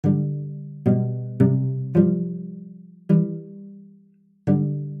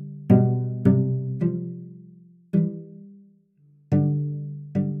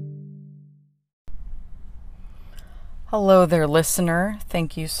Hello there, listener.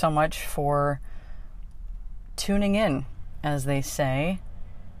 Thank you so much for tuning in, as they say.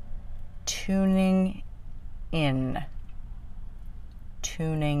 Tuning in.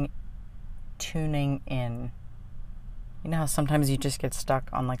 Tuning in. You know how sometimes you just get stuck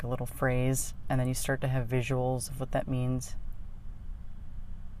on like a little phrase and then you start to have visuals of what that means?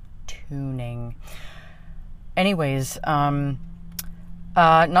 Tuning. Anyways, not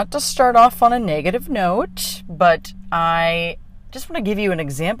to start off on a negative note, but I just want to give you an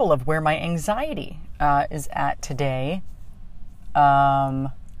example of where my anxiety is at today,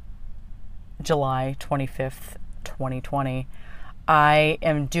 July 25th, 2020. I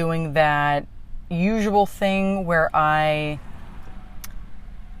am doing that usual thing where I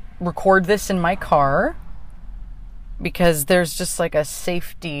record this in my car because there's just like a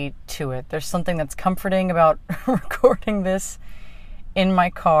safety to it. There's something that's comforting about recording this in my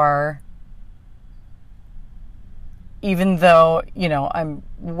car, even though, you know, I'm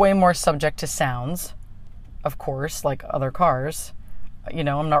way more subject to sounds, of course, like other cars. You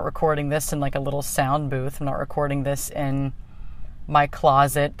know, I'm not recording this in like a little sound booth. I'm not recording this in my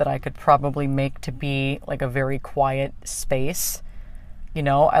closet that I could probably make to be like a very quiet space. You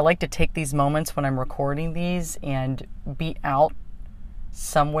know, I like to take these moments when I'm recording these and be out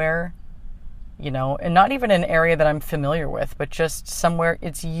somewhere, you know, and not even an area that I'm familiar with, but just somewhere.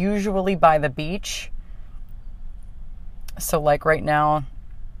 It's usually by the beach. So like right now,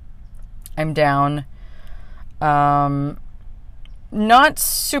 I'm down, not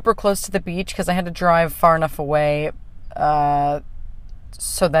super close to the beach because I had to drive far enough away so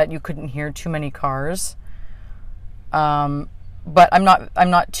that you couldn't hear too many cars. But I'm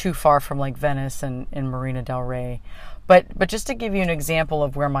not too far from like Venice and Marina del Rey. But just to give you an example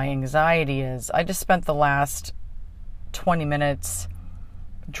of where my anxiety is, I just spent the last 20 minutes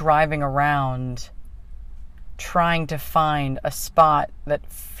driving around trying to find a spot that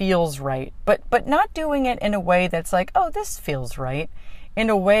feels right, but not doing it in a way that's like, oh, this feels right, in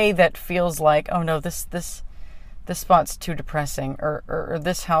a way that feels like, oh no, this spot's too depressing, or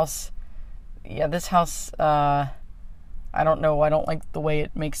this house, I don't know, I don't like the way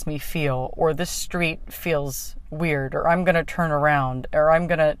it makes me feel, or this street feels weird, or I'm going to turn around, or I'm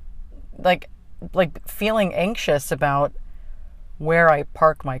going to, like feeling anxious about where I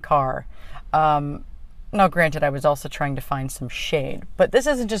park my car. Now, granted, I was also trying to find some shade, but this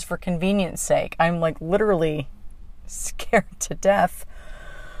isn't just for convenience sake. I'm like literally scared to death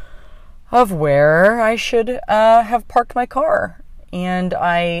of where I should have parked my car. And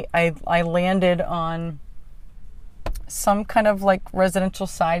I landed on some kind of like residential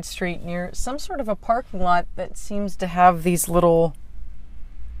side street near some sort of a parking lot that seems to have these little,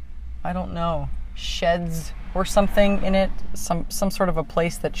 I don't know, sheds or something in it. Some sort of a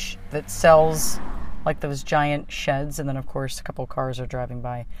place that sells like those giant sheds, and then of course a couple cars are driving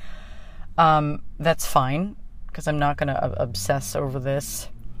by. That's fine because I'm not going to obsess over this.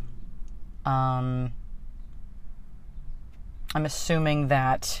 I'm assuming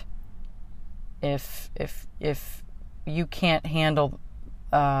that if you can't handle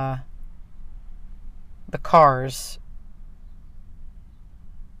the cars,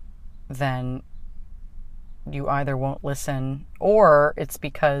 then you either won't listen, or it's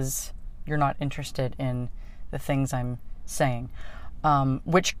because you're not interested in the things I'm saying,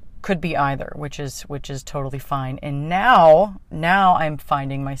 which could be either, which is totally fine. And now I'm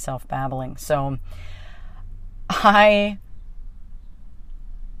finding myself babbling. So I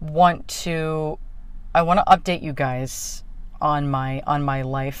want to update you guys on my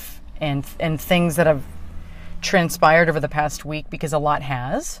life and things that have transpired over the past week, because a lot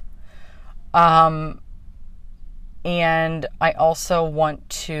has. And I also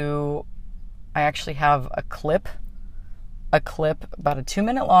I actually have a clip, about a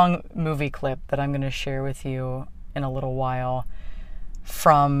 2-minute long movie clip that I'm going to share with you in a little while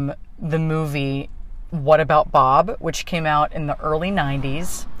from the movie What About Bob, which came out in the early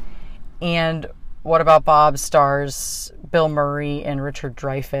 90s. And What About Bob stars Bill Murray and Richard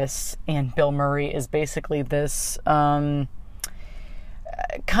Dreyfuss, and Bill Murray is basically this kind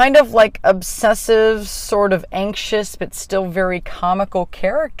of like obsessive, sort of anxious, but still very comical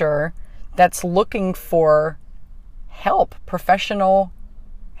character that's looking for help, professional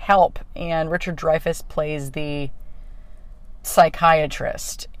help. And Richard Dreyfuss plays the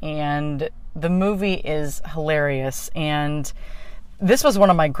psychiatrist, and the movie is hilarious. And this was one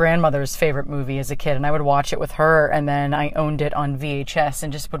of my grandmother's favorite movies as a kid, and I would watch it with her, and then I owned it on VHS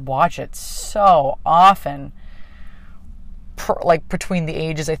and just would watch it so often. Like between the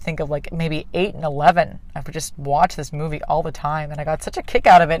ages, I think, of like maybe 8 and 11, I would just watch this movie all the time, and I got such a kick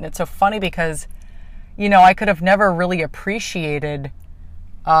out of it. And it's so funny because I could have never really appreciated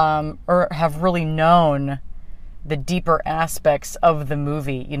or have really known the deeper aspects of the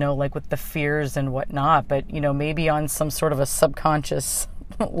movie, like with the fears and whatnot. But, maybe on some sort of a subconscious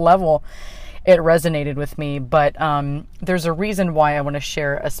level, it resonated with me. But there's a reason why I want to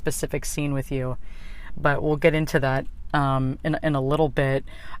share a specific scene with you. But we'll get into that in a little bit.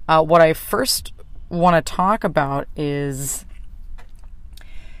 What I first want to talk about is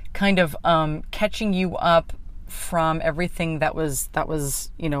kind of catching you up from everything that was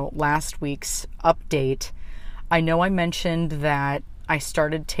last week's update. I know I mentioned that I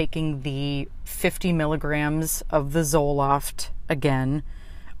started taking the 50 milligrams of the Zoloft again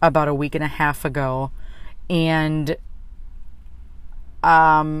about a week and a half ago, and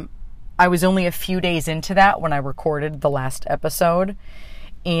I was only a few days into that when I recorded the last episode.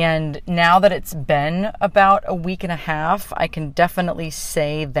 And now that it's been about a week and a half, I can definitely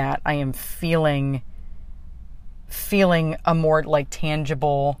say that I am feeling a more like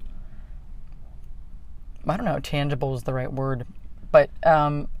tangible, I don't know, tangible is the right word, but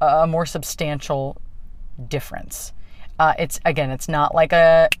a more substantial difference. It's not like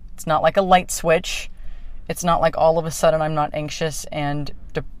a light switch. It's not like all of a sudden I'm not anxious and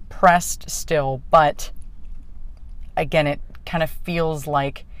depressed still, but again, it kind of feels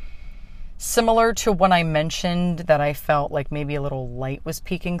like similar to when I mentioned that I felt like maybe a little light was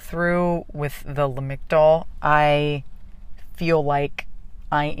peeking through with the Lamictal. I feel like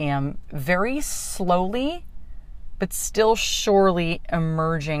I am very slowly but still surely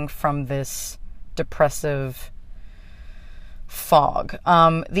emerging from this depressive fog.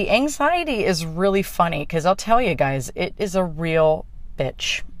 The anxiety is really funny because I'll tell you guys, it is a real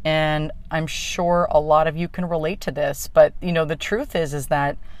bitch. And I'm sure a lot of you can relate to this, but the truth is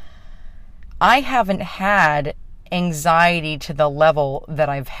that I haven't had anxiety to the level that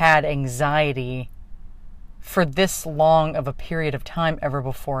I've had anxiety for this long of a period of time ever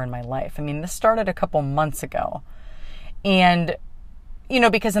before in my life. I mean, this started a couple months ago. And,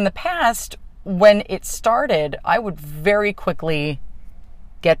 because in the past, when it started, I would very quickly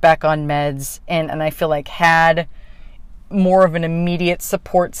get back on meds and I feel like had more of an immediate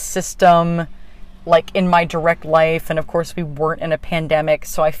support system like in my direct life. And of course we weren't in a pandemic,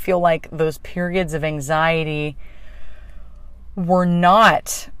 so I feel like those periods of anxiety were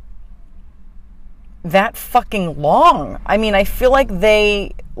not that fucking long. I mean, I feel like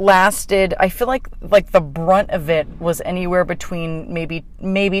they lasted, I feel like the brunt of it was anywhere between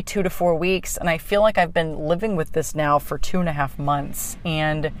maybe 2 to 4 weeks, and I feel like I've been living with this now for 2.5 months,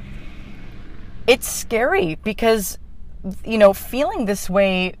 and it's scary because feeling this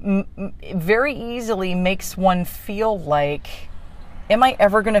way very easily makes one feel like, am I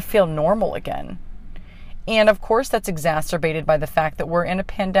ever going to feel normal again? And of course, that's exacerbated by the fact that we're in a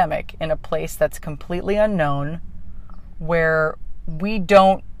pandemic in a place that's completely unknown, where we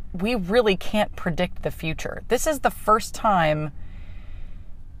really can't predict the future. This is the first time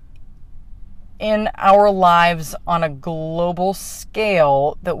in our lives on a global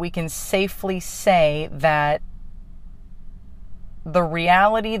scale that we can safely say that the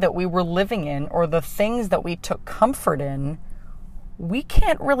reality that we were living in, or the things that we took comfort in, we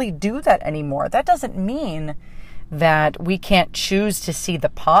can't really do that anymore. That doesn't mean that we can't choose to see the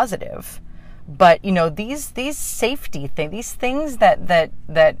positive, but these safety things, these things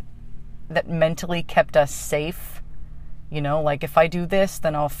that mentally kept us safe, like if I do this,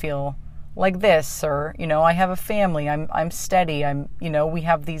 then I'll feel like this, or I have a family, I'm steady, we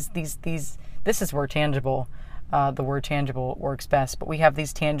have these this is where tangible, the word tangible works best, but we have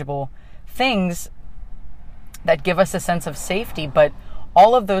these tangible things that give us a sense of safety. But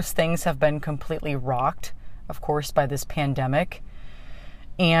all of those things have been completely rocked, of course, by this pandemic.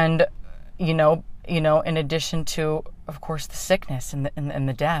 And, in addition to, of course, the sickness and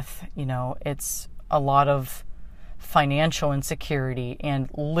the death, it's a lot of financial insecurity and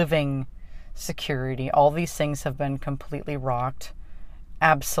living security. All these things have been completely rocked.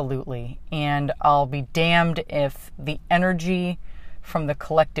 Absolutely. And I'll be damned if the energy from the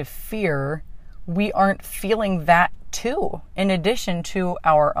collective fear, we aren't feeling that too, in addition to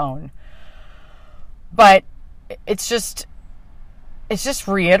our own. But it's just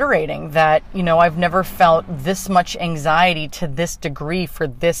reiterating that, I've never felt this much anxiety to this degree for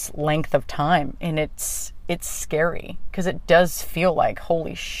this length of time. And it's scary because it does feel like,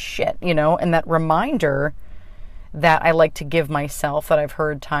 holy shit, and that reminder that I like to give myself, that I've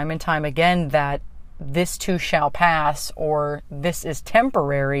heard time and time again, that this too shall pass, or this is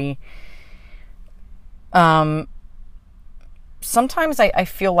temporary. Sometimes I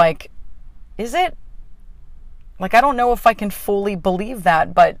feel like, is it? Like, I don't know if I can fully believe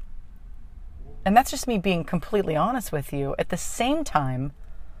that, but And that's just me being completely honest with you. At the same time,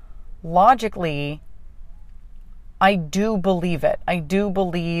 logically, I do believe it. I do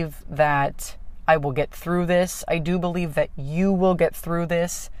believe that I will get through this. I do believe that you will get through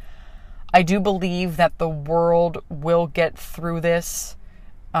this. I do believe that the world will get through this.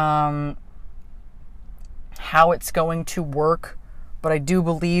 How it's going to work, but I do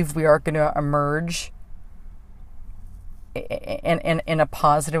believe we are going to emerge in a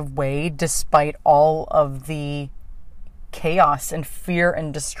positive way, despite all of the chaos and fear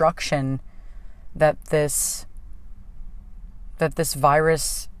and destruction that this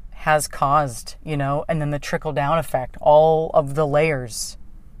virus has caused, and then the trickle down effect, all of the layers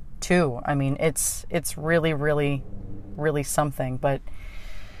too. I mean, it's really, really, really something, but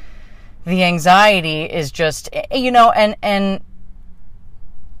the anxiety is just, and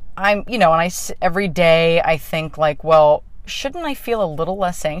I'm, every day I think like, well, shouldn't I feel a little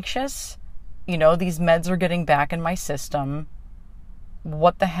less anxious? These meds are getting back in my system.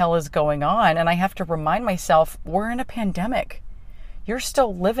 What the hell is going on? And I have to remind myself, we're in a pandemic. You're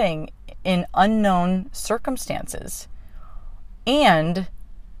still living in unknown circumstances. And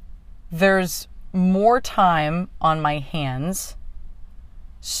there's more time on my hands.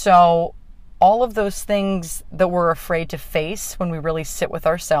 So all of those things that we're afraid to face when we really sit with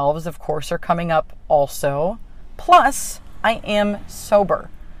ourselves, of course, are coming up also. Plus, I am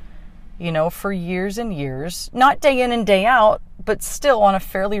sober, for years and years, not day in and day out, but still on a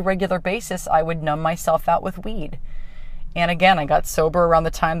fairly regular basis, I would numb myself out with weed. And again, I got sober around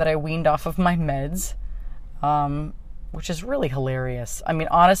the time that I weaned off of my meds, which is really hilarious. I mean,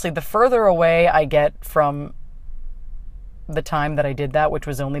 honestly, the further away I get from the time that I did that, which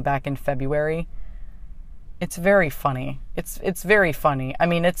was only back in February, it's very funny. It's very funny. I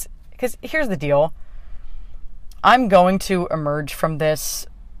mean, it's because here's the deal. I'm going to emerge from this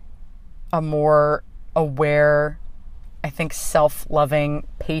a more aware, I think, self-loving,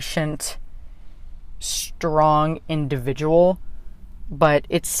 patient, strong individual, but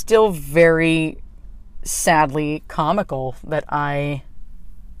it's still very sadly comical that I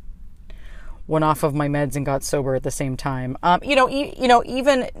went off of my meds and got sober at the same time. Even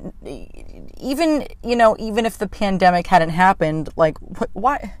if the pandemic hadn't happened, like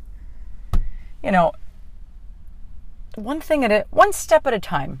why? One step at a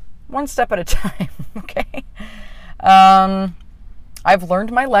time. One step at a time. Okay. I've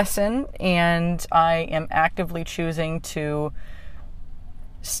learned my lesson, and I am actively choosing to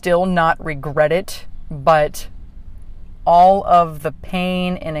still not regret it, but all of the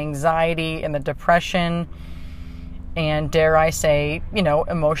pain and anxiety and the depression and, dare I say,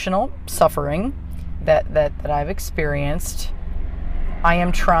 emotional suffering that I've experienced, I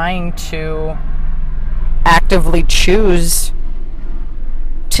am trying to actively choose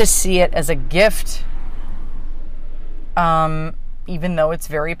to see it as a gift, even though it's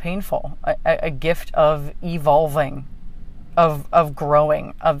very painful, a gift of evolving, of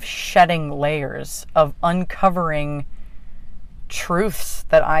growing, of shedding layers, of uncovering truths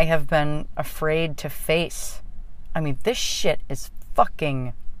that I have been afraid to face. I mean, this shit is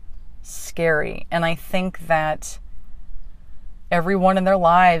fucking scary. And I think that everyone in their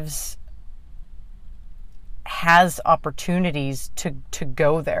lives has opportunities to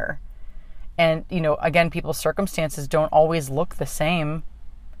go there. And, again, people's circumstances don't always look the same.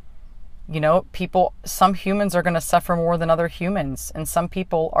 Some humans are going to suffer more than other humans. And some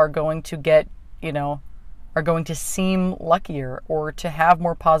people are going to get, are going to seem luckier or to have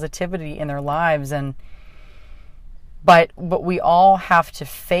more positivity in their lives. But we all have to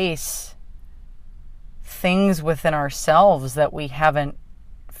face things within ourselves that we haven't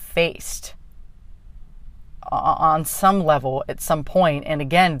faced on some level at some point. And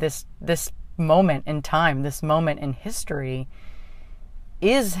again, this moment in time, this moment in history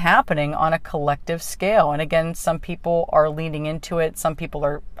is happening on a collective scale. And again, some people are leaning into it. Some people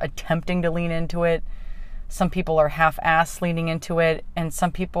are attempting to lean into it. Some people are half-assed leaning into it. And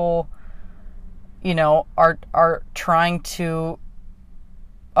some people, are trying to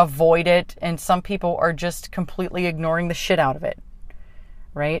avoid it. And some people are just completely ignoring the shit out of it.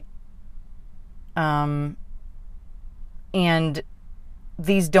 Right? And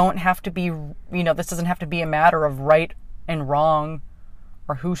these don't have to be, this doesn't have to be a matter of right and wrong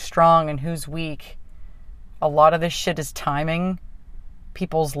or who's strong and who's weak. A lot of this shit is timing,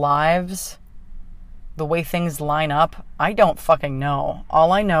 people's lives, the way things line up. I don't fucking know.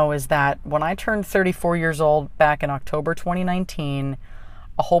 All I know is that when I turned 34 years old back in October 2019,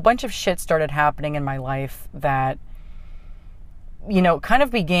 a whole bunch of shit started happening in my life that, kind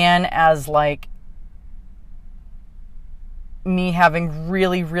of began as like me having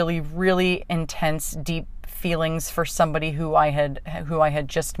really, really, really intense, deep feelings for somebody who I had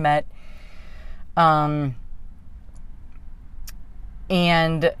just met. And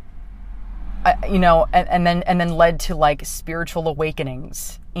and then led to like spiritual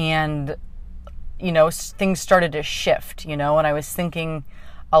awakenings, and things started to shift, and I was thinking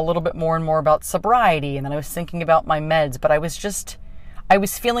a little bit more and more about sobriety, and then I was thinking about my meds, but I was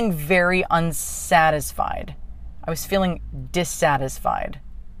feeling very unsatisfied. I was feeling dissatisfied.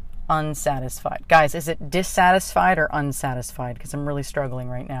 Unsatisfied. Guys, is it dissatisfied or unsatisfied? Because I'm really struggling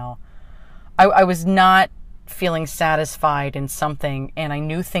right now. I was not feeling satisfied in something, and I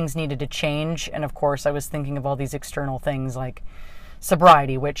knew things needed to change, and of course I was thinking of all these external things like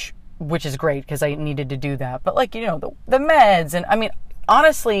sobriety, which is great because I needed to do that, but like, the meds, and I mean,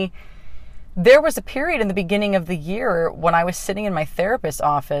 honestly, there was a period in the beginning of the year when I was sitting in my therapist's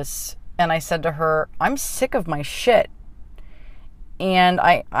office and I said to her, I'm sick of my shit. And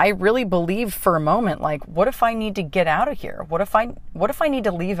I really believed for a moment, like, what if I need to get out of here? What if I need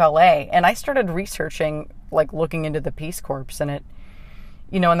to leave LA? And I started researching, like looking into the Peace Corps, and it,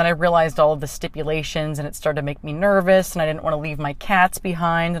 and then I realized all of the stipulations, and it started to make me nervous, and I didn't want to leave my cats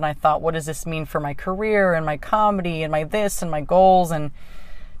behind. And I thought, what does this mean for my career and my comedy and my this and my goals? And,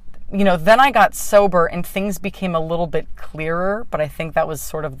 then I got sober and things became a little bit clearer, but I think that was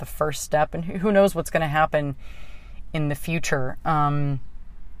sort of the first step, and who knows what's going to happen in the future. But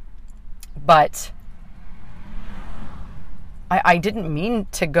I didn't mean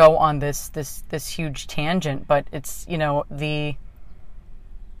to go on this huge tangent, but it's,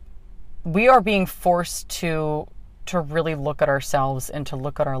 we are being forced to really look at ourselves and to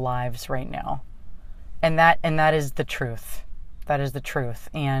look at our lives right now. And that is the truth. That is the truth.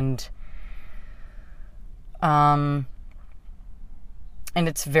 And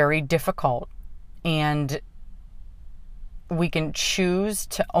it's very difficult. And we can choose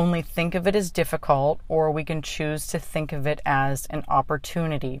to only think of it as difficult, or we can choose to think of it as an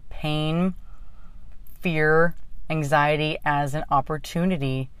opportunity. Pain, fear, anxiety as an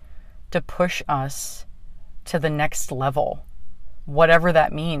opportunity to push us to the next level, whatever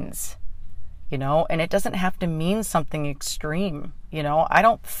that means, and it doesn't have to mean something extreme. I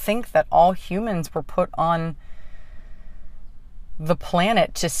don't think that all humans were put on the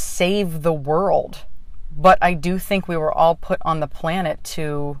planet to save the world. But I do think we were all put on the planet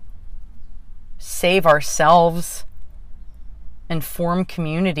to save ourselves and form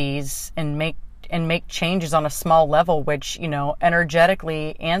communities and make changes on a small level, which,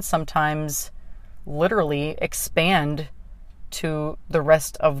 energetically and sometimes literally expand to the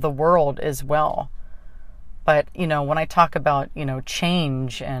rest of the world as well. But, when I talk about,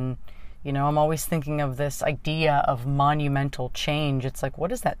 change, and, I'm always thinking of this idea of monumental change. It's like,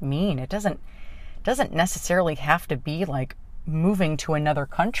 what does that mean? It doesn't necessarily have to be like moving to another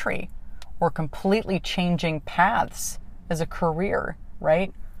country or completely changing paths as a career,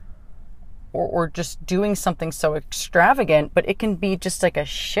 right? Or just doing something so extravagant, but it can be just like a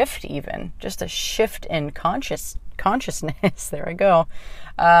shift, even just a shift in consciousness. There I go.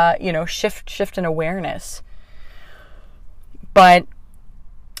 Shift in awareness. But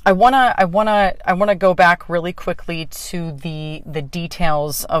I wanna go back really quickly to the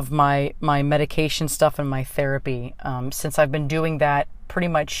details of my medication stuff and my therapy. Since I've been doing that pretty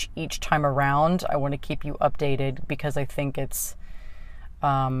much each time around, I want to keep you updated because I think it's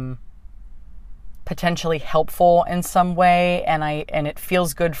potentially helpful in some way, and it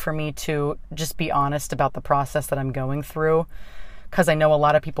feels good for me to just be honest about the process that I'm going through, because I know a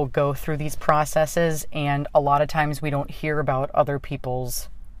lot of people go through these processes, and a lot of times we don't hear about other people's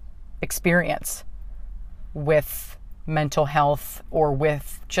experience with mental health or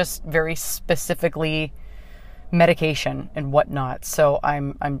with just very specifically medication and whatnot. So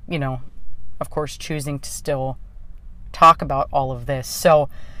I'm of course choosing to still talk about all of this. So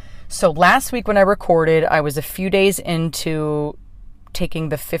last week when I recorded, I was a few days into taking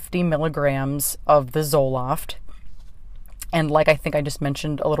the 50 milligrams of the Zoloft. And like I think I just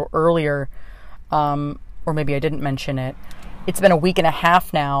mentioned a little earlier, or maybe I didn't mention it, it's been a week and a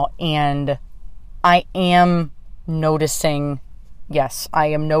half now, and I am noticing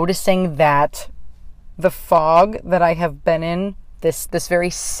that the fog that I have been in, this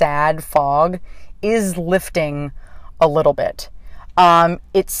very sad fog, is lifting a little bit.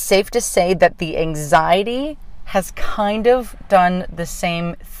 It's safe to say that the anxiety has kind of done the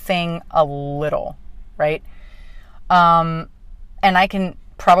same thing a little, right? And I can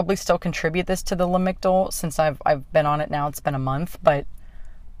probably still contribute this to the Lamictal since I've been on it now. It's been a month, but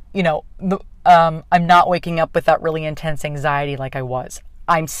I'm not waking up with that really intense anxiety like I was.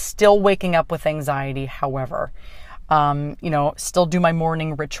 I'm still waking up with anxiety, however. Still do my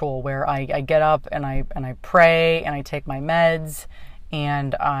morning ritual where I get up and I pray and I take my meds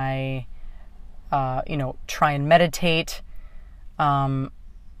and I, try and meditate.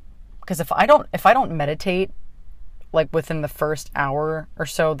 Because if I don't meditate, like within the first hour or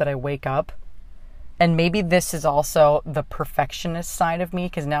so that I wake up, and maybe this is also the perfectionist side of me,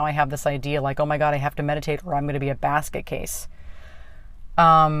 because now I have this idea like, oh my God, I have to meditate or I'm going to be a basket case.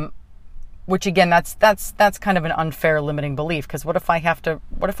 Which again, that's kind of an unfair limiting belief, because what if I have to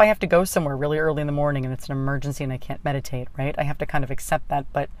go somewhere really early in the morning and it's an emergency and I can't meditate, right? I have to kind of accept that.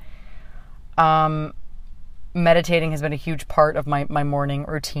 But meditating has been a huge part of my morning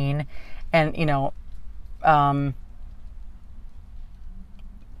routine, and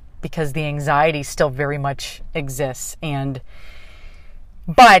because the anxiety still very much exists.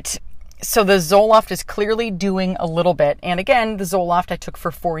 So the Zoloft is clearly doing a little bit. And again, the Zoloft I took for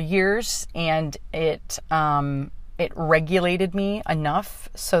 4 years, and it regulated me enough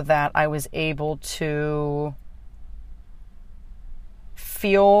so that I was able to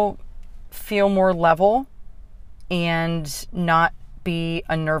feel more level and not be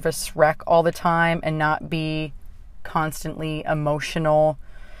a nervous wreck all the time and not be constantly emotional,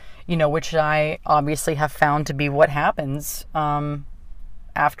 which I obviously have found to be what happens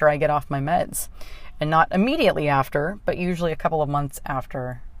after I get off my meds. And not immediately after, but usually a couple of months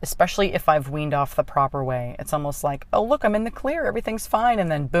after, especially if I've weaned off the proper way. It's almost like, oh, look, I'm in the clear, everything's fine.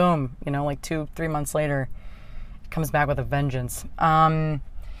 And then boom, like 2-3 months later, it comes back with a vengeance.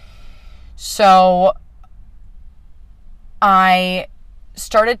 So I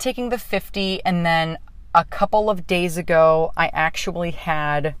started taking the 50, and then a couple of days ago, I actually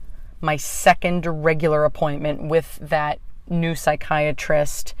had my second regular appointment with that new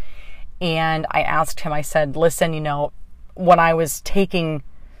psychiatrist. And I asked him, I said, listen, when I was taking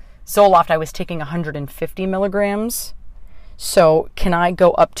Zoloft, I was taking 150 milligrams. So can I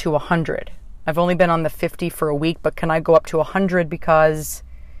go up to 100? I've only been on the 50 for a week, but can I go up to 100? Because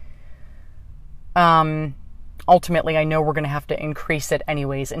ultimately I know we're going to have to increase it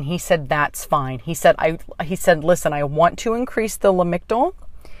anyways. And he said, that's fine. He said, listen, I want to increase the Lamictal,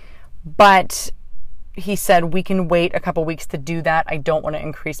 but he said, we can wait a couple weeks to do that. I don't want to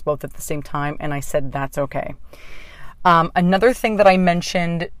increase both at the same time. And I said, that's okay. Another thing that I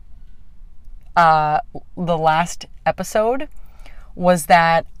mentioned the last episode was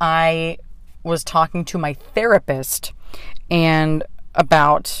that I was talking to my therapist and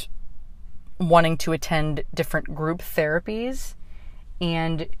about wanting to attend different group therapies.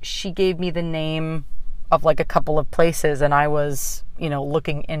 And she gave me the name of like a couple of places, and I was,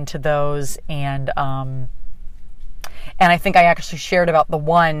 looking into those, and I think I actually shared about the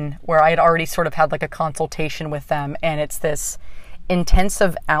one where I had already sort of had like a consultation with them, and it's this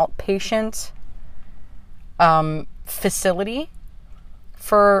intensive outpatient facility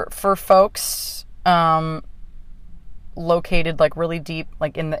for folks located like really deep,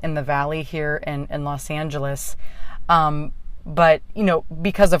 like in the valley here in Los Angeles. But,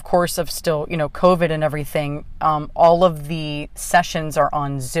 because of course of still, COVID and everything, all of the sessions are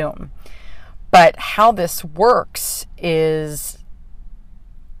on Zoom. But how this works is,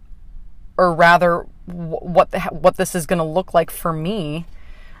 or rather what this is going to look like for me,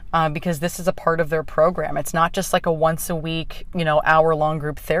 because this is a part of their program. It's not just like a once a week, hour-long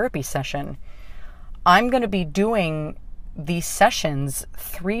group therapy session. I'm going to be doing these sessions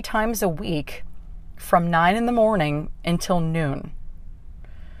 3 times a week from 9 in the morning until noon.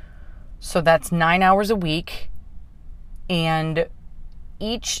 So that's 9 hours a week, and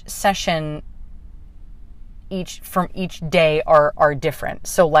each session from each day are different.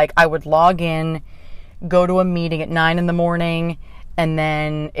 So like I would log in, go to a meeting at 9 in the morning, and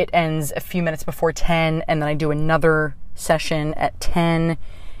then it ends a few minutes before 10, and then I do another session at 10,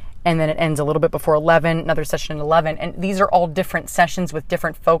 and then it ends a little bit before 11, another session at 11. And these are all different sessions with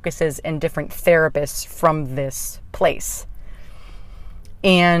different focuses and different therapists from this place.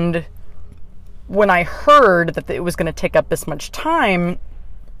 And when I heard that it was going to take up this much time,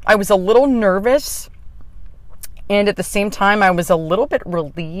 I was a little nervous. And at the same time, I was a little bit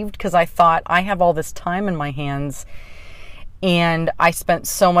relieved, because I thought, I have all this time in my hands. And I've been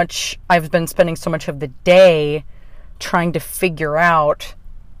spending so much of the day trying to figure out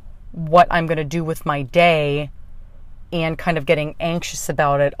what I'm going to do with my day and kind of getting anxious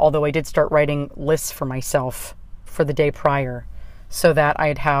about it. Although I did start writing lists for myself for the day prior, so that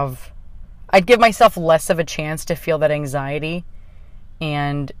I'd give myself less of a chance to feel that anxiety,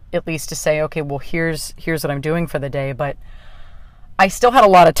 and at least to say, okay, well, here's what I'm doing for the day. But I still had a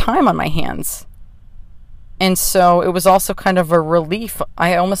lot of time on my hands. And so it was also kind of a relief.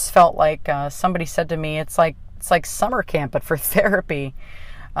 I almost felt like somebody said to me, it's like It's like summer camp, but for therapy.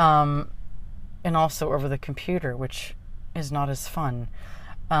 And also over the computer, which is not as fun.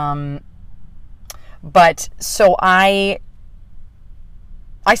 But so I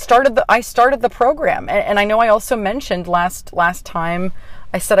started the program, and I know I also mentioned last time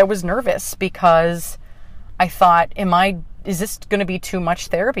I said I was nervous because I thought, is this going to be too much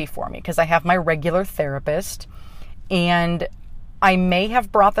therapy for me? Because I have my regular therapist, and I may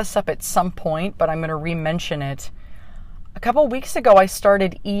have brought this up at some point, but I'm going to re-mention it. A couple weeks ago, I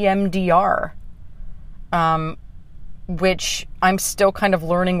started EMDR, which I'm still kind of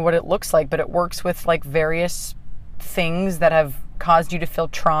learning what it looks like, but it works with like various things that have caused you to feel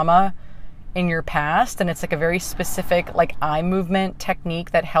trauma in your past. And it's like a very specific like eye movement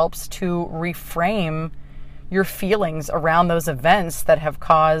technique that helps to reframe your feelings around those events that have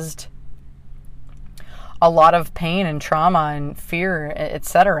caused a lot of pain and trauma and fear,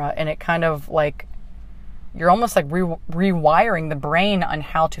 etc. And it kind of like, you're almost like rewiring the brain on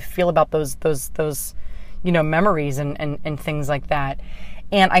how to feel about those memories and things like that.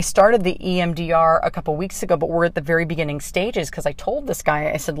 And I started the EMDR a couple weeks ago, but we're at the very beginning stages because I told this guy,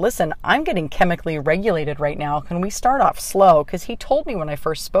 I said, listen, I'm getting chemically regulated right now. Can we start off slow? Because he told me when I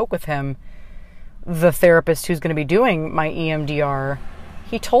first spoke with him, the therapist who's going to be doing my EMDR,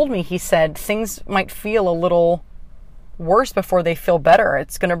 he told me, he said, things might feel a little worse before they feel better.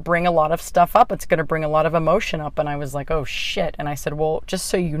 It's going to bring a lot of stuff up. It's going to bring a lot of emotion up. And I was like, oh shit. And I said, well, just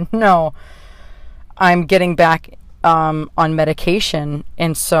so you know, I'm getting back on medication,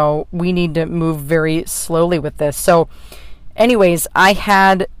 and so we need to move very slowly with this. So anyways, I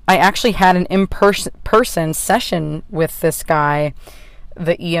actually had an in-person session with this guy,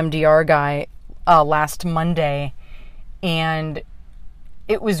 the EMDR guy, last Monday, and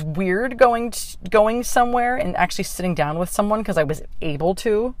it was weird going somewhere and actually sitting down with someone because I was able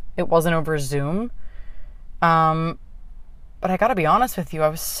to. It wasn't over Zoom. But I gotta be honest with you, I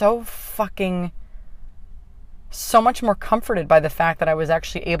was so much more comforted by the fact that I was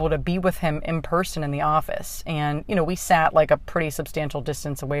actually able to be with him in person in the office. And, we sat like a pretty substantial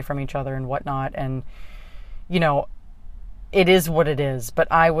distance away from each other and whatnot. And, it is what it is. But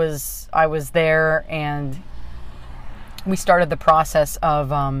I was there, and we started the process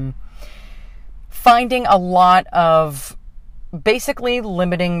of finding a lot of basically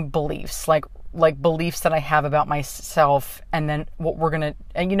limiting beliefs, like beliefs that I have about myself, and then what we're gonna,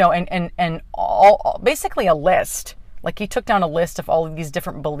 and all basically a list. Like, he took down a list of all of these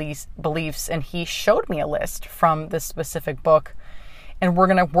different beliefs, and he showed me a list from this specific book, and we're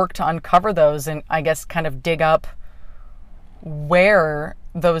gonna work to uncover those, and I guess kind of dig up where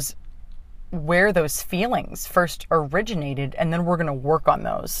those feelings first originated, and then we're gonna work on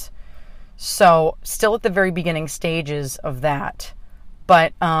those. So, still at the very beginning stages of that,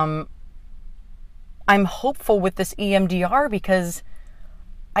 but I'm hopeful with this EMDR because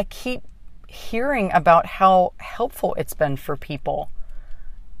I keep hearing about how helpful it's been for people.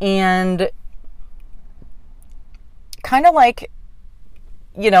 And kind of like,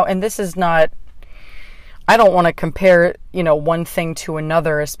 and this is not, I don't want to compare, one thing to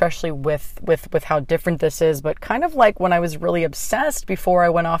another, especially with how different this is, but kind of like when I was really obsessed before I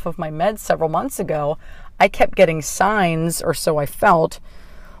went off of my meds several months ago, I kept getting signs, or so I felt,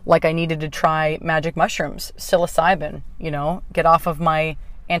 like I needed to try magic mushrooms, psilocybin, get off of my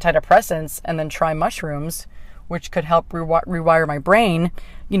antidepressants and then try mushrooms, which could help rewire my brain.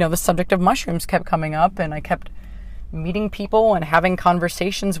 The subject of mushrooms kept coming up, and I kept meeting people and having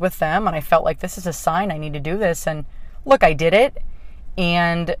conversations with them, and I felt like this is a sign I need to do this. And look, I did it,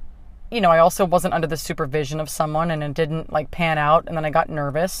 and I also wasn't under the supervision of someone, and it didn't pan out, and then I got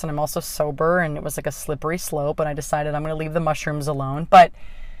nervous, and I'm also sober, and it was like a slippery slope, and I decided I'm going to leave the mushrooms alone. But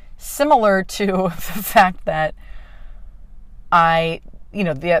similar to the fact that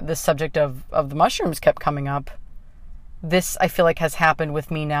the subject of the mushrooms kept coming up, this I feel like has happened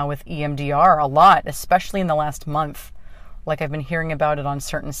with me now with EMDR a lot, especially in the last month. Like, I've been hearing about it on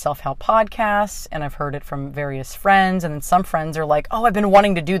certain self-help podcasts, and I've heard it from various friends, and then some friends are like, oh, I've been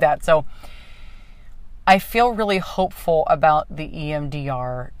wanting to do that. So I feel really hopeful about the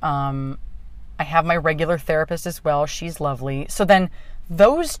EMDR. I have my regular therapist as well. She's lovely. So then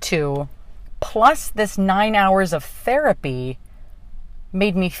those two, plus this 9 hours of therapy,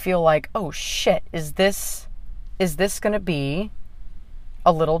 made me feel like, oh shit, is this going to be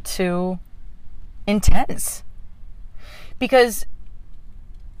a little too intense? Because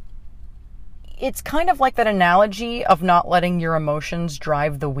it's kind of like that analogy of not letting your emotions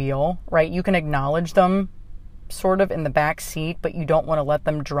drive the wheel, right? You can acknowledge them sort of in the back seat, but you don't want to let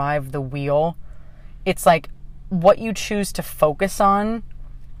them drive the wheel. It's like what you choose to focus on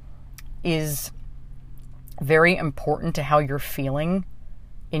is very important to how you're feeling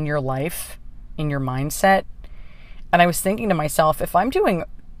in your life, in your mindset. And I was thinking to myself, if I'm doing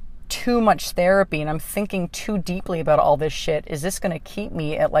too much therapy and I'm thinking too deeply about all this shit, is this going to keep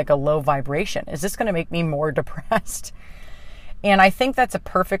me at like a low vibration? Is this going to make me more depressed? And I think that's a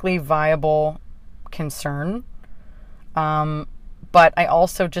perfectly viable concern. But I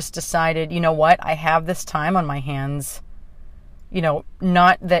also just decided, you know what? I have this time on my hands. You know,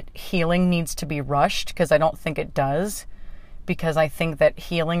 not that healing needs to be rushed, because I don't think it does, because I think that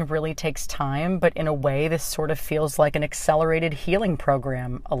healing really takes time. But in a way, this sort of feels like an accelerated healing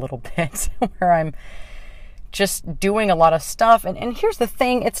program a little bit, where I'm just doing a lot of stuff. And here's the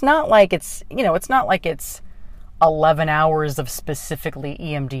thing, it's not like it's 11 hours of specifically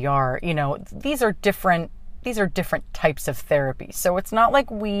EMDR. You know, these are different types of therapy. So it's not like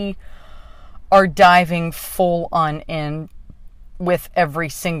we are diving full on in with every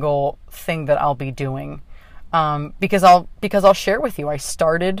single thing that I'll be doing. Because I'll share with you, I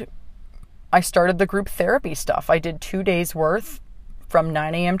started the group therapy stuff. I did 2 days worth from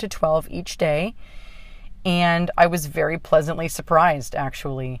 9 a.m. to 12 each day. And I was very pleasantly surprised,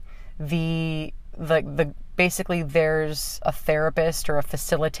 actually. Basically there's a therapist or a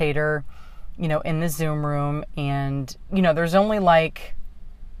facilitator, you know, in the Zoom room, and, you know, there's only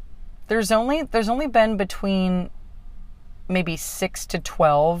been between maybe 6 to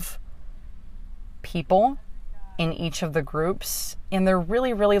 12 people in each of the groups, and they're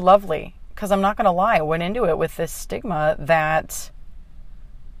really, really lovely. Because I'm not going to lie, I went into it with this stigma that,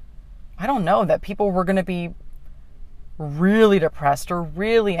 I don't know, that people were going to be really depressed or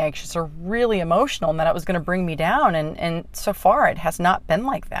really anxious or really emotional, and that it was going to bring me down. And so far, it has not been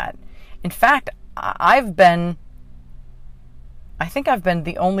like that. In fact, I think I've been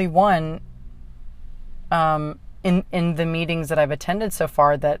the only one in the meetings that I've attended so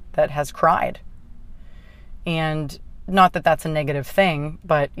far that has cried. And not that that's a negative thing,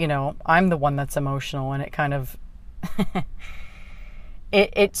 but, you know, I'm the one that's emotional, and it kind of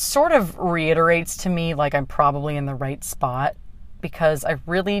it sort of reiterates to me like I'm probably in the right spot, because I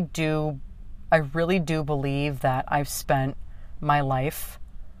really do believe that I've spent my life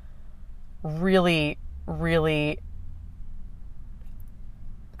really, really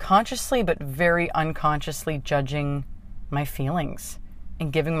consciously but very unconsciously judging my feelings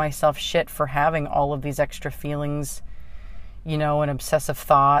and giving myself shit for having all of these extra feelings, you know, and obsessive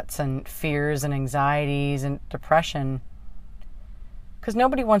thoughts and fears and anxieties and depression. Because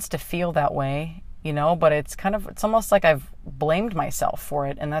nobody wants to feel that way, you know, but it's almost like I've blamed myself for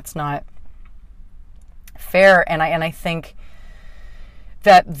it, and that's not fair. And I think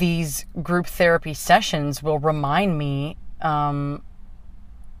that these group therapy sessions will remind me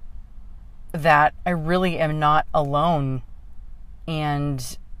that I really am not alone,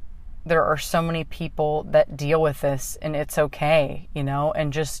 and there are so many people that deal with this, and it's okay, you know,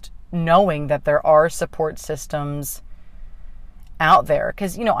 and just knowing that there are support systems out there.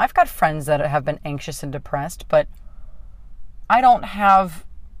 Because, you know, I've got friends that have been anxious and depressed, but I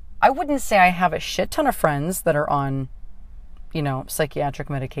wouldn't say I have a shit ton of friends that are on, you know, psychiatric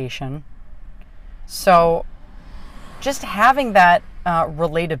medication. So just having that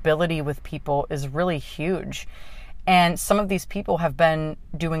relatability with people is really huge. And some of these people have been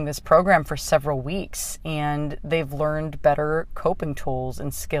doing this program for several weeks, and they've learned better coping tools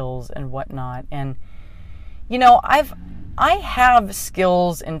and skills and whatnot. And, you know, I have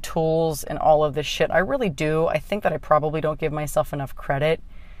skills and tools and all of this shit. I really do. I think that I probably don't give myself enough credit,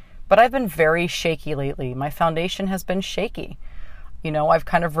 but I've been very shaky lately. My foundation has been shaky. You know, I've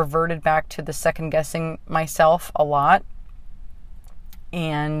kind of reverted back to the second guessing myself a lot,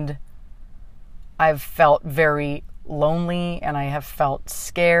 and I've felt very lonely, and I have felt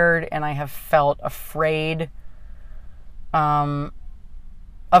scared, and I have felt afraid of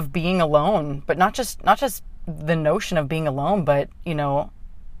being alone. But not just the notion of being alone, but, you know,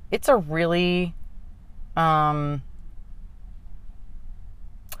 it's a really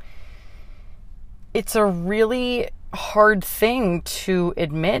hard thing to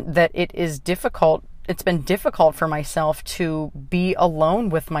admit that it is difficult. It's been difficult for myself to be alone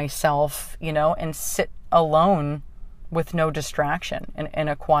with myself, you know, and sit alone with no distraction in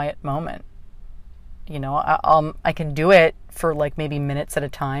a quiet moment. You know, I can do it for like maybe minutes at a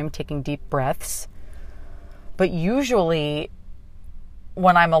time, taking deep breaths. But usually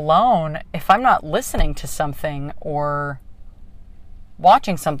when I'm alone, if I'm not listening to something or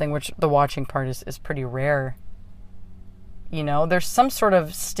watching something, which the watching part is pretty rare, you know, there's some sort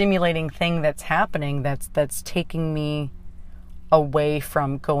of stimulating thing that's happening that's taking me away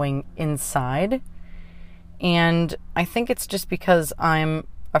from going inside. And I think it's just because I'm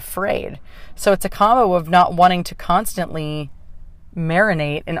afraid. So it's a combo of not wanting to constantly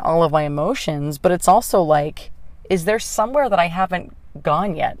marinate in all of my emotions, but it's also like, is there somewhere that I haven't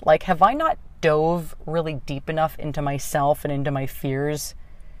gone yet? Like, have I not dove really deep enough into myself and into my fears?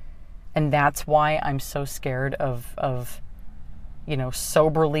 And that's why I'm so scared of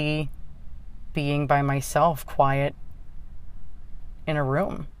soberly being by myself, quiet in a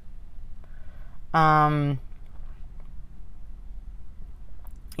room. And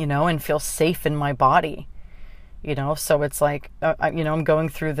feel safe in my body. So it's like, I'm going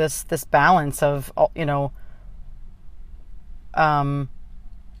through this balance of,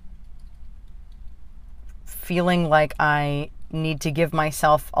 feeling like I need to give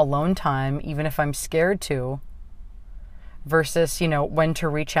myself alone time, even if I'm scared to, versus, when to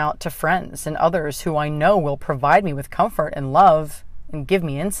reach out to friends and others who I know will provide me with comfort and love and give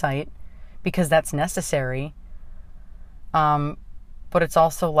me insight, because that's necessary. But it's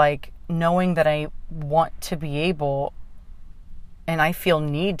also like knowing that I want to be able, and I feel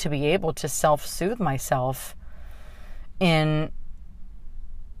need to be able to self-soothe myself in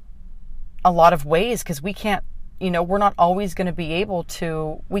a lot of ways, because we can't, we're not always going to be able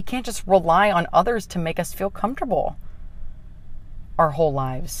to, we can't just rely on others to make us feel comfortable our whole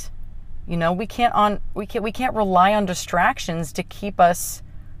lives. We can't rely on distractions to keep us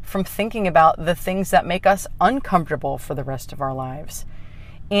from thinking about the things that make us uncomfortable for the rest of our lives.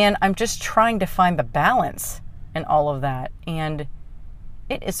 And I'm just trying to find the balance in all of that. And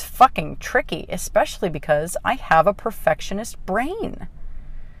it is fucking tricky, especially because I have a perfectionist brain.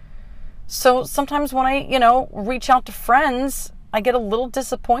 So sometimes when I, reach out to friends, I get a little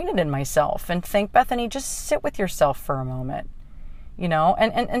disappointed in myself and think, Bethany, just sit with yourself for a moment,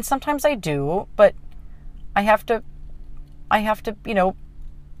 and sometimes I do, but I have to,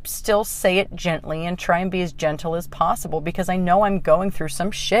 still say it gently and try and be as gentle as possible, because I know I'm going through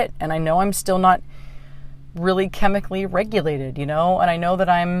some shit, and I know I'm still not really chemically regulated, and I know that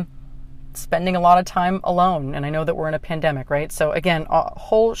I'm spending a lot of time alone, and I know that we're in a pandemic, right? So again, a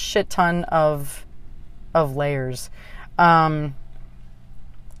whole shit ton of layers. But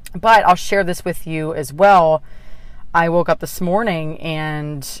I'll share this with you as well. I woke up this morning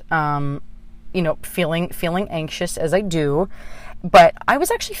and, feeling anxious, as I do, but I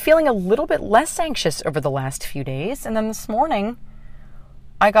was actually feeling a little bit less anxious over the last few days. And then this morning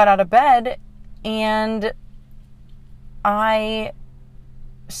I got out of bed and I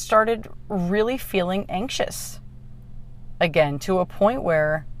started really feeling anxious again, to a point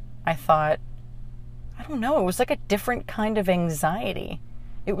where I thought, I don't know, it was like a different kind of anxiety.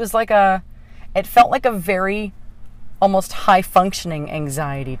 It felt like a very almost high functioning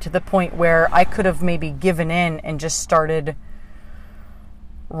anxiety, to the point where I could have maybe given in and just started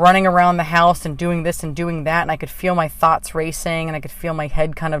running around the house and doing this and doing that, and I could feel my thoughts racing, and I could feel my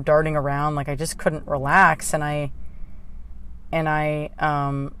head kind of darting around, like I just couldn't relax. And I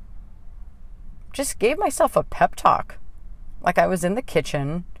just gave myself a pep talk. Like I was in the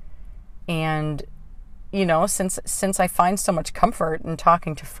kitchen, and since I find so much comfort in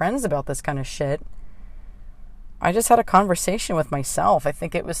talking to friends about this kind of shit, I just had a conversation with myself. I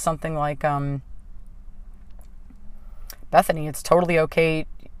think it was something like, Bethany, it's totally okay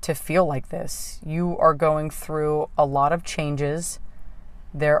to feel like this. You are going through a lot of changes.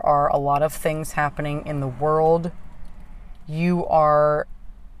 There are a lot of things happening in the world. You are,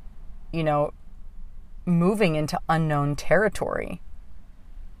 moving into unknown territory.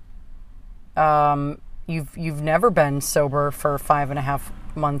 You've never been sober for 5.5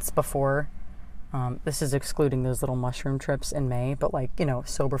 months before. This is excluding those little mushroom trips in May, but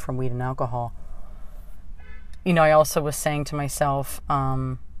sober from weed and alcohol. I also was saying to myself,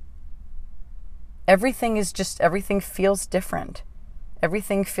 everything feels different.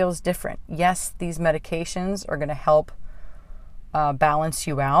 Everything feels different. Yes, these medications are going to help balance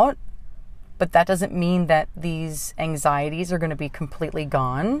you out, but that doesn't mean that these anxieties are going to be completely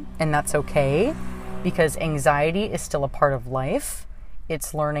gone, and that's okay, because anxiety is still a part of life.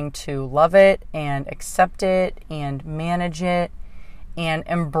 It's learning to love it and accept it and manage it and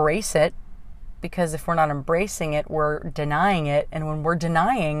embrace it, because if we're not embracing it, we're denying it. And when we're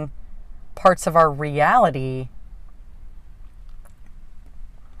denying parts of our reality,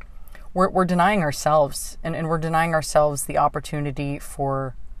 we're denying ourselves, and we're denying ourselves the opportunity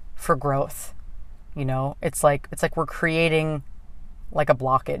for growth. It's like we're creating like a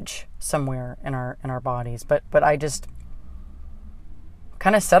blockage somewhere in our bodies. But I just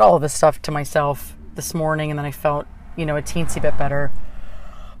kind of said all of this stuff to myself this morning, and then I felt, a teensy bit better.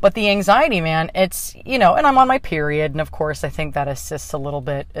 But the anxiety, man, it's, and I'm on my period, and of course I think that assists a little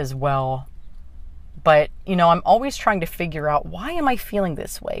bit as well. But, I'm always trying to figure out, why am I feeling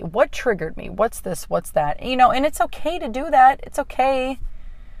this way? What triggered me? What's this? What's that? And it's okay to do that. It's okay.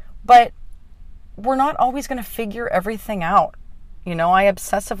 But we're not always going to figure everything out. I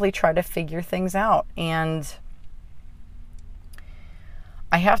obsessively try to figure things out. And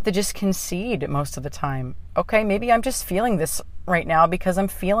I have to just concede most of the time. Okay, maybe I'm just feeling this right now because I'm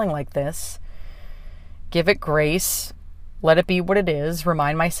feeling like this. Give it grace. Let it be what it is.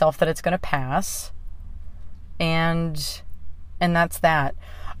 Remind myself that it's going to pass. And that's that.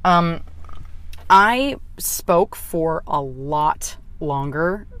 I spoke for a lot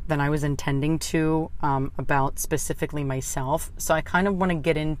longer than I was intending to about specifically myself. So I kind of want to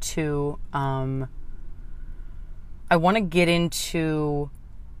get into,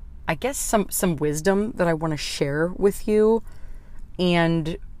 I guess, some wisdom that I want to share with you.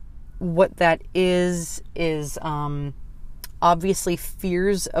 And what that is obviously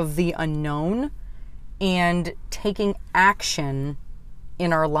fears of the unknown and taking action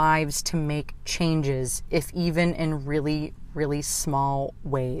in our lives to make changes, if even in really, really small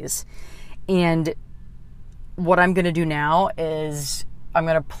ways. And what I'm going to do now is I'm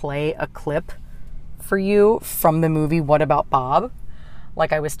going to play a clip for you from the movie What About Bob?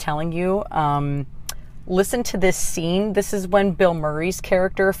 Like I was telling you, listen to this scene. This is when Bill Murray's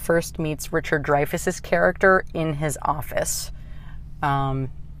character first meets Richard Dreyfuss's character in his office.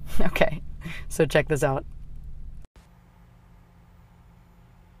 Okay, so check this out.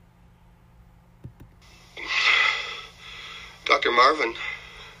 Dr. Marvin,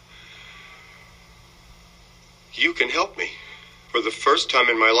 you can help me. For the first time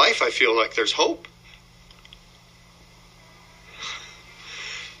in my life, I feel like there's hope.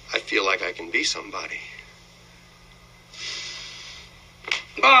 I feel like I can be somebody.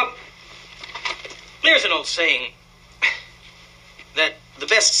 Bob, there's an old saying that the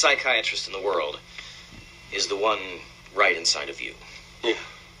best psychiatrist in the world is the one right inside of you. Yeah.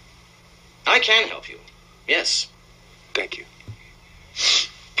 I can help you. Yes. Thank you.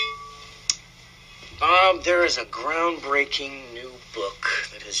 Bob, there is a groundbreaking new book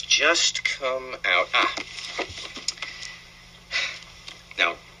that has just come out.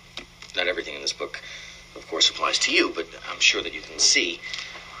 Now, not everything in this book, of course, applies to you, but I'm sure that you can see,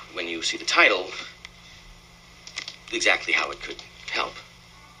 when you see the title, exactly how it could help.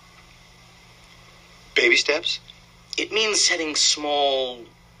 Baby steps? It means setting small,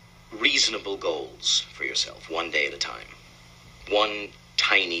 reasonable goals for yourself, one day at a time. One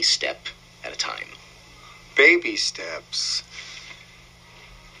tiny step at a time. Baby steps.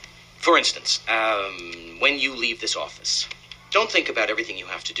 For instance, when you leave this office, don't think about everything you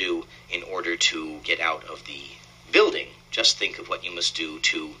have to do in order to get out of the building. Just think of what you must do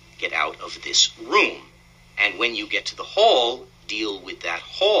to get out of this room. And when you get to the hall, deal with that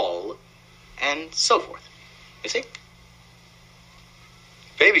hall, and so forth. You see?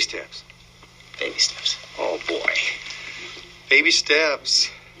 Baby steps. Baby steps. Oh, boy. Baby steps.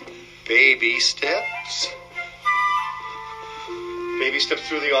 Baby steps. Baby steps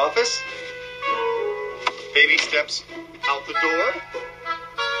through the office. Baby steps out the door.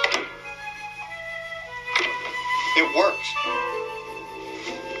 It works.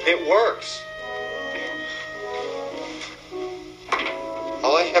 It works.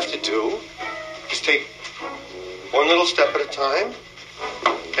 All I have to do is take one little step at a time,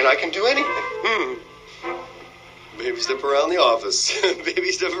 and I can do anything. Baby step around the office.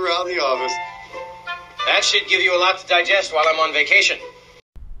 Baby step around the office. That should give you a lot to digest while I'm on vacation.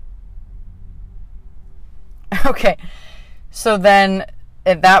 Okay, so then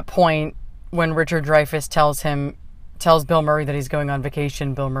at that point, when Richard Dreyfuss tells Bill Murray that he's going on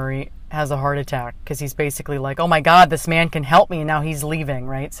vacation, Bill Murray has a heart attack because he's basically like, oh my God, this man can help me, and now he's leaving,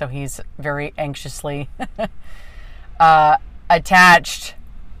 right? So he's very anxiously attached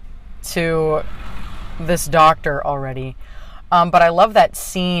to this doctor already. But I love that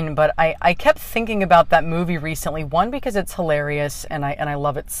scene, but I kept thinking about that movie recently, one, because it's hilarious, and I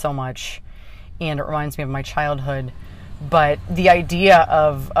love it so much, and it reminds me of my childhood, but the idea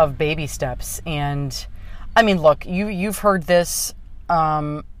of baby steps. And I mean, look, you've heard this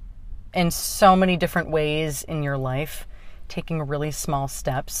in so many different ways in your life, taking really small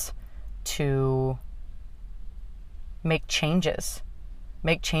steps to make changes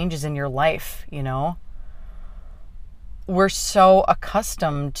in your life, you know? We're so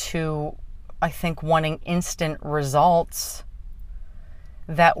accustomed to, I think, wanting instant results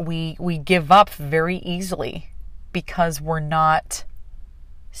that we give up very easily because we're not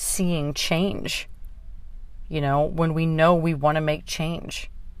seeing change, you know, when we know we want to make change.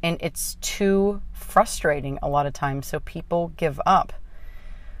 And it's too frustrating a lot of times, so people give up.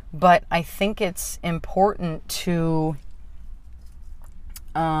 But I think it's important to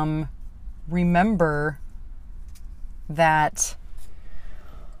remember that,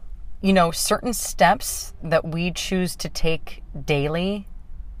 certain steps that we choose to take daily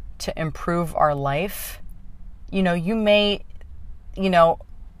to improve our life, you may,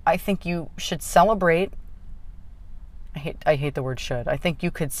 I think you should celebrate. I hate the word should. I think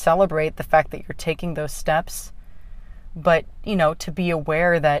you could celebrate the fact that you're taking those steps, but, to be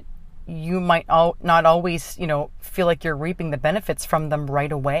aware that you might not always, feel like you're reaping the benefits from them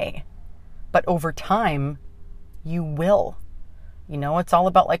right away. But over time, you will. It's all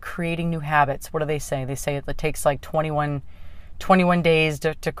about like creating new habits. What do they say? They say it takes like 21 days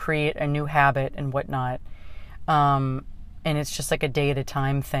to create a new habit and whatnot. And it's just like a day at a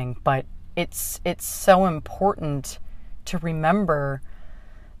time thing. But it's so important to remember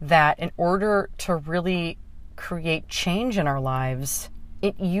that in order to really create change in our lives,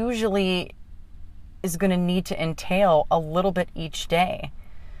 it usually is going to need to entail a little bit each day.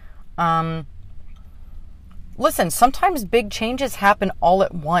 Listen, sometimes big changes happen all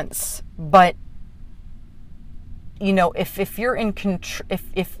at once, but if you're in control,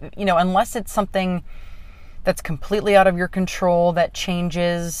 if unless it's something that's completely out of your control that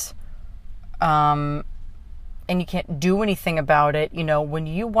changes, and you can't do anything about it, when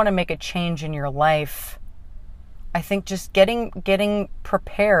you want to make a change in your life, I think just getting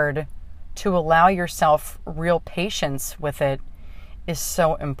prepared to allow yourself real patience with it is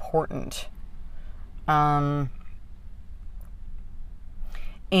so important. And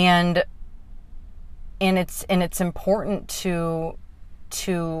it's important to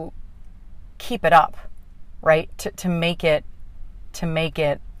keep it up, right? To make it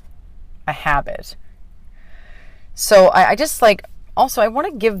a habit. So I just like, also I want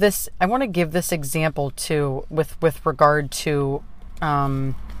to give this example too with regard to,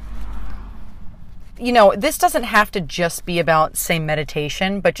 this doesn't have to just be about, say,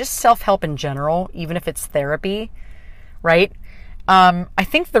 meditation, but just self-help in general, even if it's therapy, right? I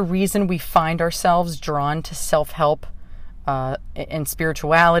think the reason we find ourselves drawn to self-help in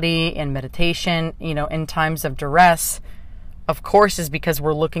spirituality and meditation, in times of duress, of course, is because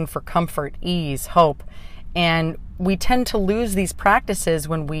we're looking for comfort, ease, hope. And we tend to lose these practices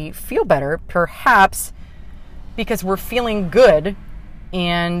when we feel better, perhaps because we're feeling good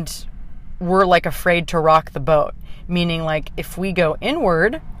and we're like afraid to rock the boat. Meaning, like, if we go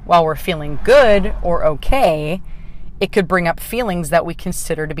inward while we're feeling good or okay, it could bring up feelings that we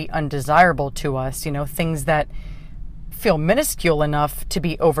consider to be undesirable to us, things that feel minuscule enough to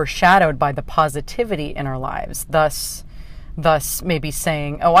be overshadowed by the positivity in our lives. Thus maybe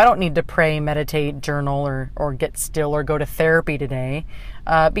saying, oh, I don't need to pray, meditate, journal, or get still or go to therapy today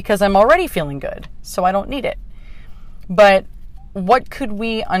because I'm already feeling good, so I don't need it. But what could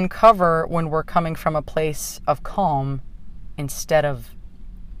we uncover when we're coming from a place of calm instead of,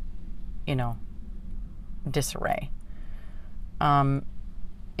 disarray?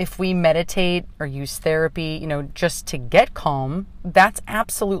 If we meditate or use therapy, just to get calm, that's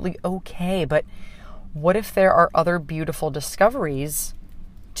absolutely okay. But what if there are other beautiful discoveries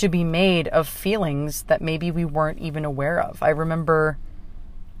to be made of feelings that maybe we weren't even aware of? I remember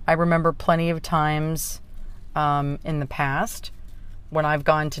plenty of times in the past when I've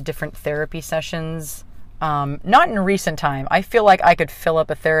gone to different therapy sessions, not in recent time. I feel like I could fill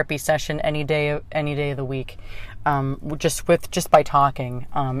up a therapy session any day of the week, just by talking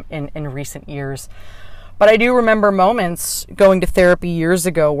in recent years. But I do remember moments going to therapy years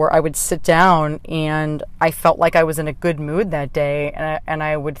ago where I would sit down and I felt like I was in a good mood that day, and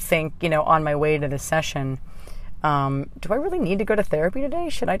I would think, on my way to the session, do I really need to go to therapy today?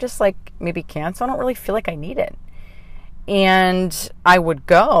 Should I just maybe cancel? I don't really feel like I need it. And I would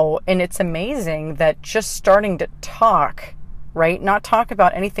go, and it's amazing that just starting to talk, right? Not talk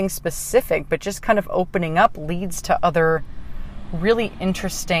about anything specific, but just kind of opening up leads to other really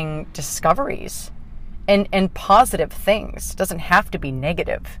interesting discoveries and positive things. It doesn't have to be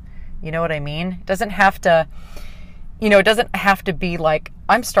negative. You know what I mean? It doesn't have to, it doesn't have to be like,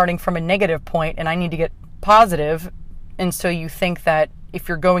 I'm starting from a negative point and I need to get positive. And so you think that if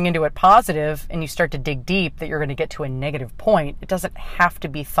you're going into it positive and you start to dig deep, that you're going to get to a negative point. It doesn't have to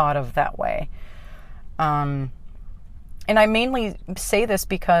be thought of that way. And I mainly say this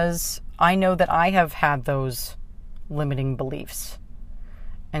because I know that I have had those limiting beliefs.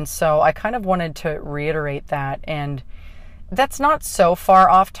 And so I kind of wanted to reiterate that. And that's not so far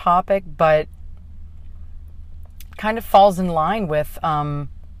off topic, but kind of falls in line with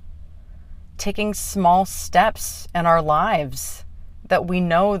taking small steps in our lives that we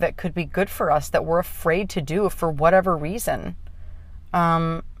know that could be good for us, that we're afraid to do for whatever reason.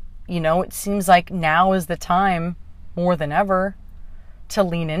 it seems like now is the time more than ever to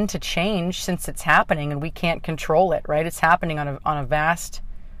lean into change, since it's happening and we can't control it, right? It's happening on a vast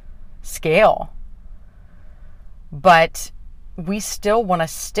scale. But we still want to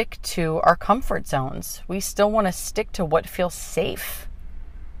stick to our comfort zones. We still want to stick to what feels safe.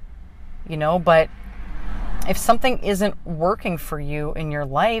 But if something isn't working for you in your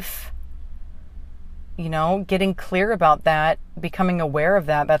life, getting clear about that, becoming aware of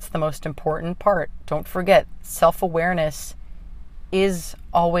that, that's the most important part. Don't forget, self-awareness is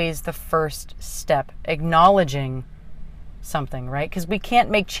always the first step. Acknowledging something, right? Because we can't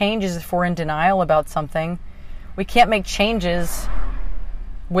make changes if we're in denial about something. We can't make changes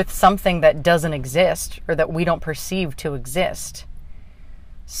with something that doesn't exist or that we don't perceive to exist.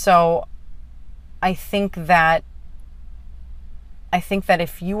 So I think that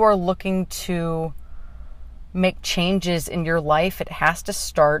if you are looking to make changes in your life, it has to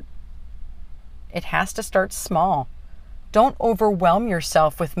start small. Don't overwhelm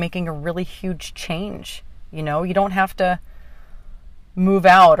yourself with making a really huge change. You don't have to move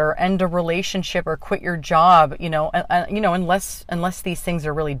out or end a relationship or quit your job, unless these things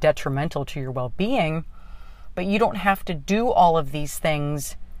are really detrimental to your well-being. But you don't have to do all of these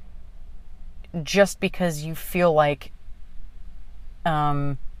things just because you feel like,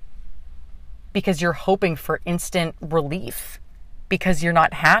 because you're hoping for instant relief, because you're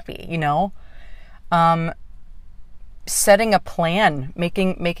not happy, setting a plan,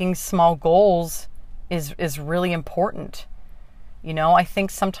 making small goals is really important. I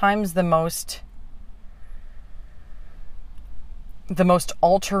think sometimes the most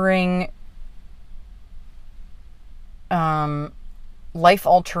altering,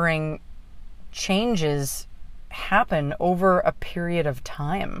 life-altering changes happen over a period of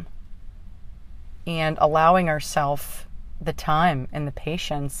time. And allowing ourselves the time and the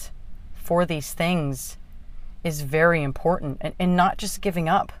patience for these things is very important. And not just giving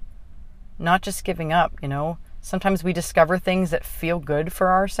up. Sometimes we discover things that feel good for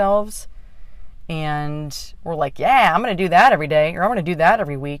ourselves, and we're like, yeah, I'm going to do that every day, or I'm going to do that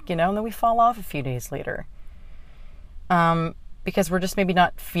every week, and then we fall off a few days later. Because we're just maybe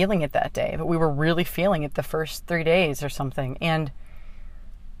not feeling it that day, but we were really feeling it the first 3 days or something. And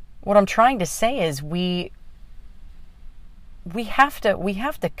what I'm trying to say is we have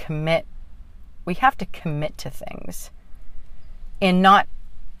to commit. We have to commit to things, and not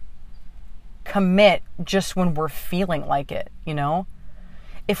commit just when we're feeling like it,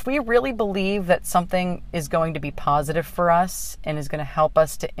 If we really believe that something is going to be positive for us and is going to help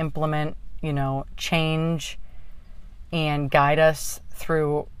us to implement, change and guide us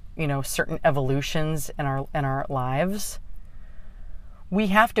through, certain evolutions in our lives, we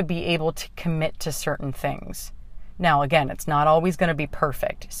have to be able to commit to certain things. Now, again, it's not always going to be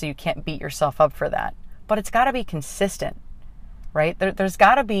perfect, so you can't beat yourself up for that, but it's got to be consistent. Right? There's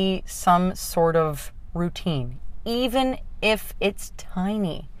got to be some sort of routine, even if it's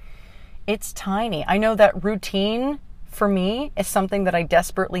tiny. It's tiny. I know that routine for me is something that I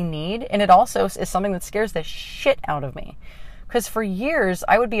desperately need, and it also is something that scares the shit out of me. Because for years,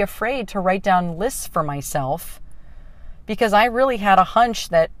 I would be afraid to write down lists for myself because I really had a hunch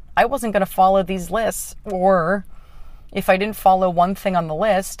that I wasn't going to follow these lists, or if I didn't follow one thing on the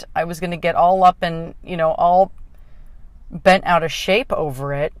list, I was going to get all up and, all bent out of shape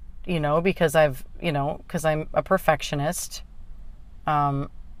over it, because because I'm a perfectionist.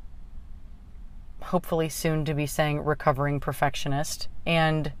 Hopefully soon to be saying recovering perfectionist.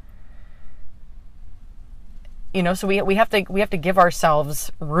 And, so we have to give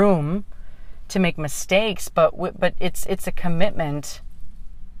ourselves room to make mistakes, but it's a commitment.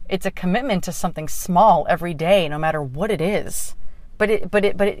 It's a commitment to something small every day, no matter what it is. But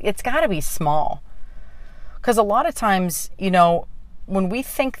it's got to be small. Because a lot of times, when we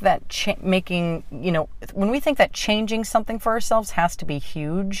think that when we think that changing something for ourselves has to be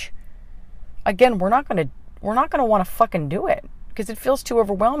huge, again, we're not going to want to fucking do it because it feels too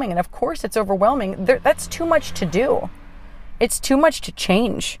overwhelming. And of course, it's overwhelming. That's too much to do. It's too much to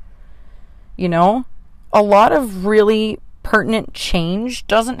change. A lot of really pertinent change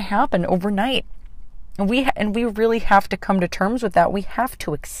doesn't happen overnight, and we really have to come to terms with that. We have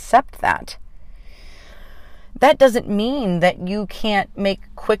to accept that. That doesn't mean that you can't make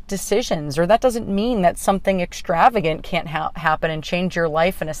quick decisions, or that doesn't mean that something extravagant can't happen and change your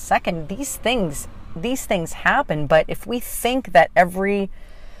life in a second. These things happen, but if we think that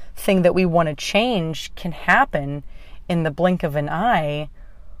everything that we want to change can happen in the blink of an eye,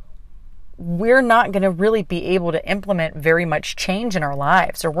 we're not going to really be able to implement very much change in our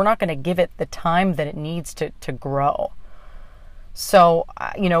lives, or we're not going to give it the time that it needs to grow. So,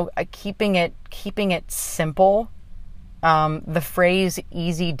 keeping it simple. The phrase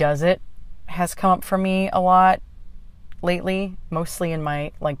 "easy does it" has come up for me a lot lately, mostly in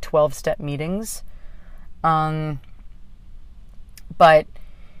my 12-step meetings. But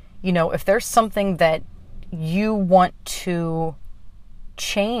if there's something that you want to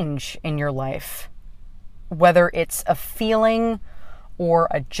change in your life, whether it's a feeling or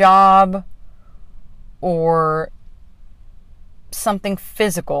a job or something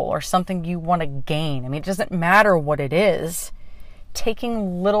physical or something you want to gain. I mean, it doesn't matter what it is.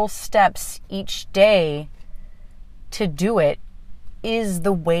 Taking little steps each day to do it is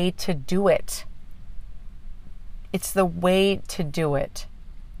the way to do it. It's the way to do it.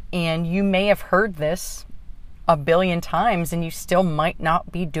 And you may have heard this a billion times and you still might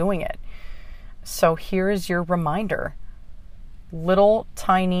not be doing it. So here's your reminder. Little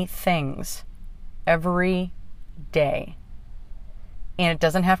tiny things every day. And it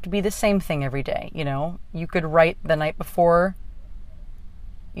doesn't have to be the same thing every day, You could write the night before,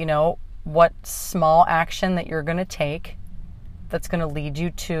 what small action that you're going to take that's going to lead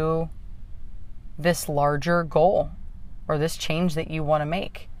you to this larger goal or this change that you want to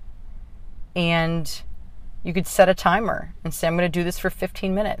make. And you could set a timer and say, I'm going to do this for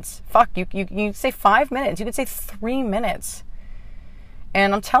 15 minutes. You could say 5 minutes. You could say 3 minutes.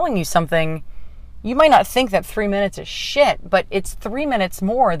 And I'm telling you something, you might not think that 3 minutes is shit, but it's 3 minutes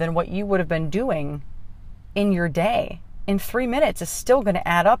more than what you would have been doing in your day. And 3 minutes is still going to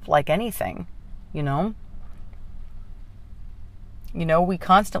add up like anything, we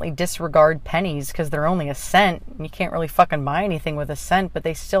constantly disregard pennies because they're only a cent. You can't really fucking buy anything with a cent, but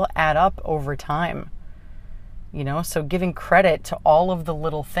they still add up over time. So giving credit to all of the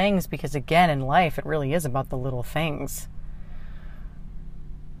little things, because again, in life, it really is about the little things.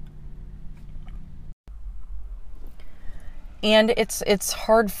 And it's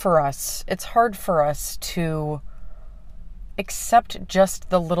hard for us. It's hard for us to accept just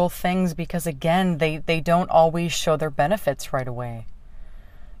the little things because, again, they don't always show their benefits right away.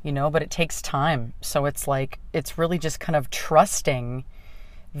 But it takes time. So it's really just kind of trusting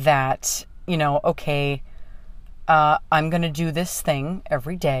that, okay, I'm going to do this thing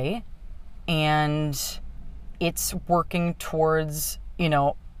every day and it's working towards,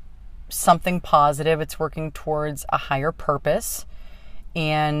 something positive. It's working towards a higher purpose,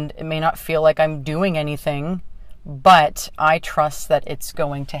 and it may not feel like I'm doing anything, but I trust that it's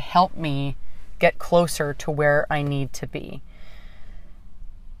going to help me get closer to where I need to be.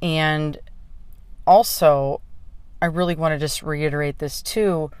 And also, I really want to just reiterate this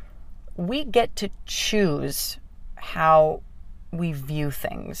too. We get to choose how we view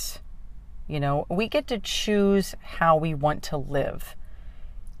things. We get to choose how we want to live.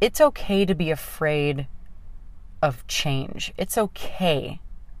 It's okay to be afraid of change. It's okay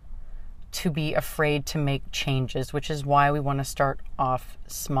to be afraid to make changes, which is why we want to start off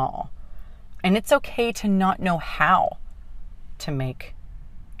small. And it's okay to not know how to make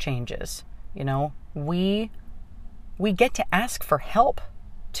changes. We get to ask for help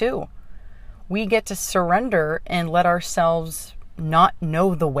too. We get to surrender and let ourselves not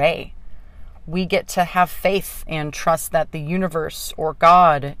know the way. We get to have faith and trust that the universe or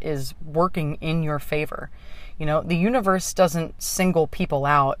God is working in your favor. The universe doesn't single people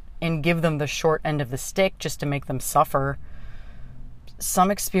out and give them the short end of the stick just to make them suffer. Some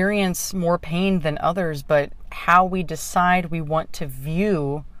experience more pain than others, but how we decide we want to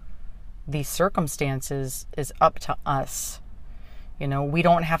view these circumstances is up to us. We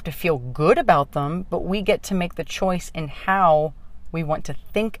don't have to feel good about them, but we get to make the choice in how we want to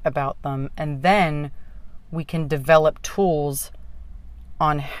think about them, and then we can develop tools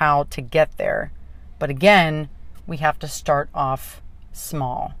on how to get there. But again, we have to start off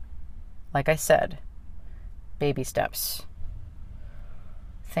small. Like I said, baby steps.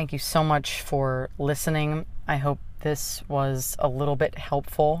 Thank you so much for listening. I hope this was a little bit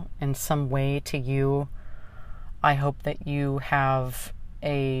helpful in some way to you. I hope that you have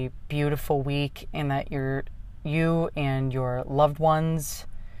a beautiful week and that you and your loved ones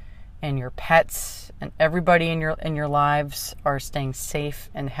and your pets and everybody in your lives are staying safe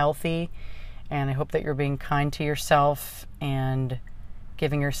and healthy. And I hope that you're being kind to yourself and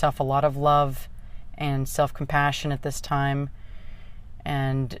giving yourself a lot of love and self-compassion at this time.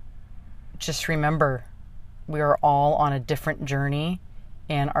 And just remember, we are all on a different journey,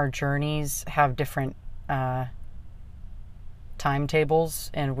 and our journeys have different timetables,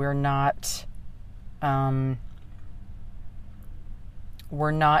 and we're not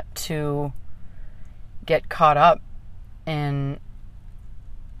to get caught up in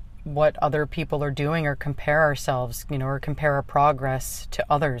what other people are doing or compare ourselves, or compare our progress to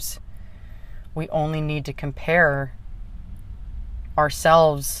others. We only need to compare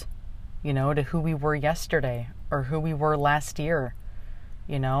ourselves, to who we were yesterday or who we were last year,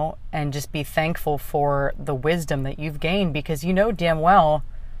 and just be thankful for the wisdom that you've gained, because you know damn well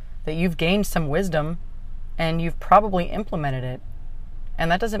that you've gained some wisdom and you've probably implemented it. And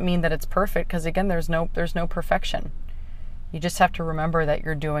that doesn't mean that it's perfect, because again, there's no perfection. You just have to remember that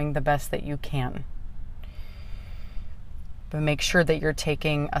you're doing the best that you can. But make sure that you're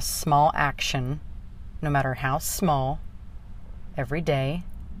taking a small action, no matter how small, every day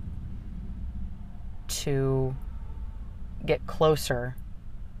to get closer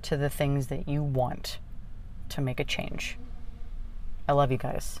to the things that you want to make a change. I love you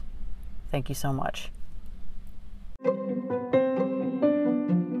guys. Thank you so much.